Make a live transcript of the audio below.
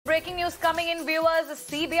news coming in, viewers.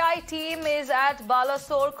 The CBI team is at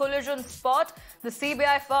Balasore collision spot. The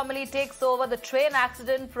CBI formally takes over the train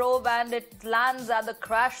accident probe and it lands at the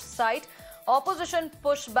crash site. Opposition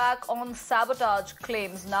pushback on sabotage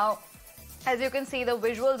claims. Now, as you can see the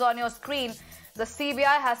visuals on your screen, the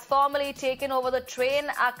CBI has formally taken over the train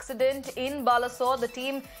accident in Balasore. The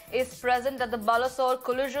team is present at the Balasore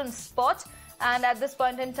collision spot. And at this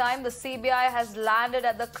point in time, the CBI has landed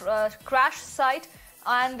at the crash site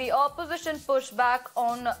and the opposition pushback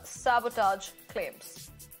on sabotage claims.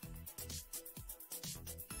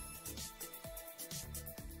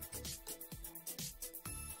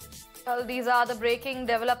 Well, these are the breaking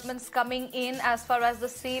developments coming in as far as the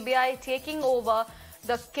CBI taking over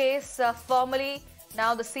the case formally.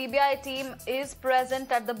 Now, the CBI team is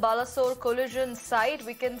present at the Balasore collision site.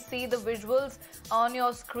 We can see the visuals on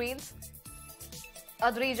your screens.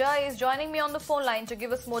 Adrija is joining me on the phone line to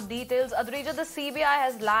give us more details. Adrija, the CBI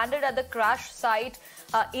has landed at the crash site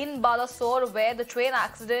in Balasore where the train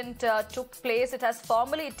accident took place. It has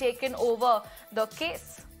formally taken over the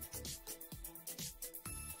case.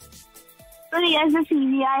 Well, yes, the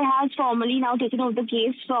CBI has formally now taken over the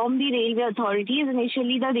case from the railway authorities.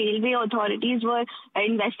 Initially, the railway authorities were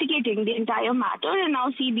investigating the entire matter, and now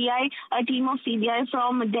a team of CBI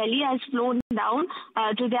from Delhi has flown down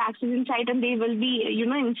to the accident site, and they will be,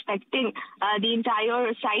 inspecting the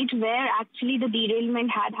entire site where actually the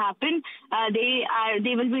derailment had happened.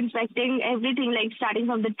 They will be inspecting everything, like starting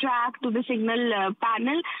from the track to the signal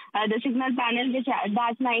panel. The signal panel, which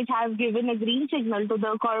that night have given a green signal to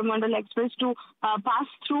the Coromandel Express to pass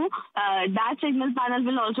through, that signal panel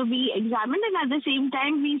will also be examined, and at the same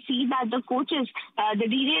time we see that the coaches, the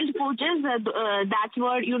derailed coaches that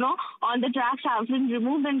were on the tracks have been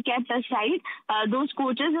removed and kept aside. Those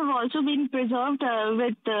coaches have also been preserved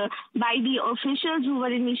by the officials who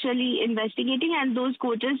were initially investigating, and those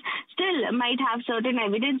coaches still might have certain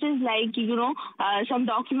evidences like some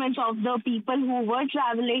documents of the people who were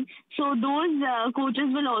traveling. So those coaches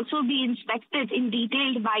will also be inspected in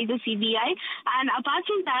detail by the CBI. And apart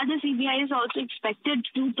from that, the CBI is also expected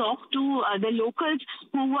to talk to the locals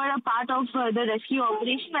who were a part of the rescue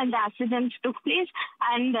operation when the accident took place.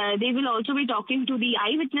 And they will also be talking to the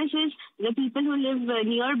eyewitnesses, the people who live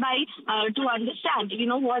nearby, to understand,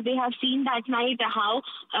 what they have seen that night, how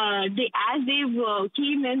they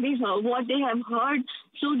came and what they have heard.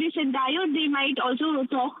 So they might also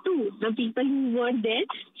talk to the people who were there.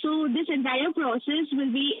 So this entire process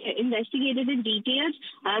will be investigated in details,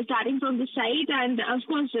 starting from the site. And of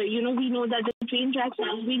course, we know that the train tracks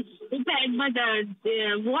have been repaired, but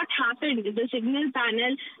what happened, the signal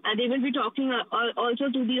panel, they will be talking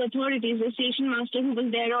also to the authorities, the station master who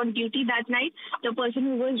was there on duty that night, the person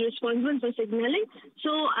who was responsible for signaling.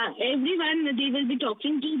 So everyone they will be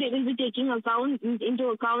talking to, they will be taking into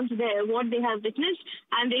account what they have witnessed.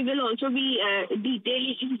 And they will also be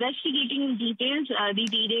investigating in details the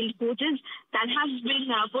derailed coaches that have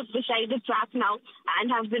been put beside the track now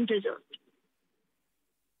and have been preserved.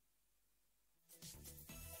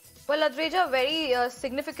 Well, Adrija, very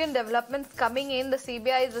significant developments coming in. The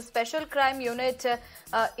CBI, the Special Crime Unit,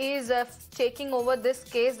 is taking over this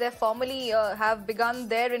case. They formally have begun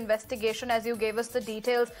their investigation, as you gave us the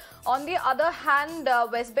details. On the other hand,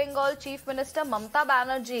 West Bengal Chief Minister Mamata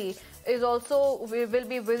Banerjee is also will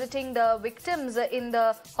be visiting the victims in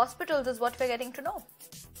the hospitals, is what we're getting to know.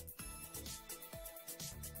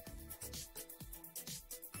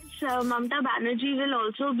 Mamata Banerjee will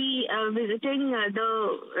also be visiting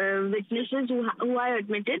the witnesses who are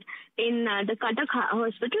admitted in the Cuttack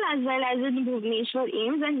hospital as well as in Bhubaneswar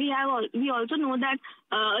AIIMS, and we also know that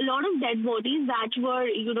a lot of dead bodies that were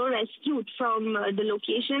rescued from the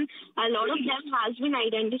location, a lot of them has been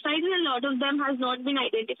identified and a lot of them has not been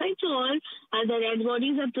identified. So all the dead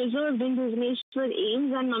bodies are preserved in Bhubaneswar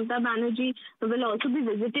AIIMS, and Mamata Banerjee will also be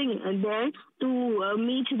visiting there to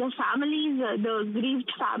meet the families, the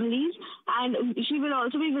grieved families, and she will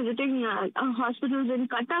also be visiting hospitals in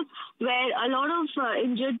Cuttack where a lot of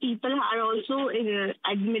injured people are also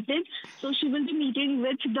admitted. So she will be meeting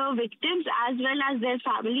with the victims as well as their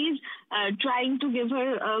families, trying to give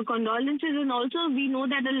her condolences. And also we know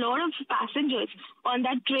that a lot of passengers on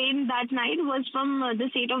that train that night was from the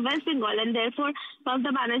state of West Bengal, and therefore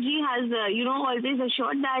Mamata Banerjee has always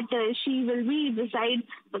assured that she will be beside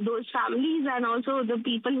those families and also the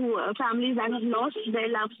people families that have lost their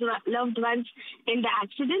loved ones in the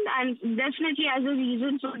accident. And definitely as a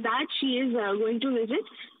reason for that, she is going to visit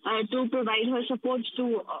to provide her support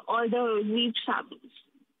to all the grieved families.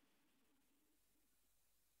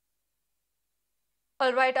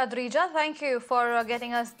 All right, Adrija, thank you for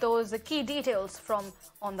getting us those key details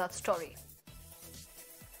on that story.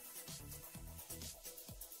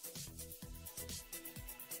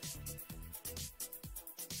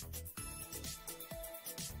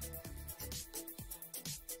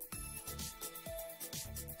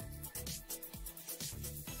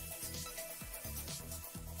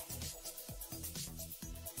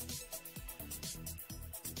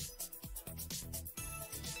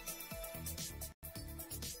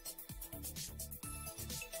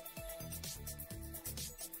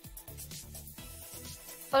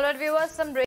 All right, viewers, some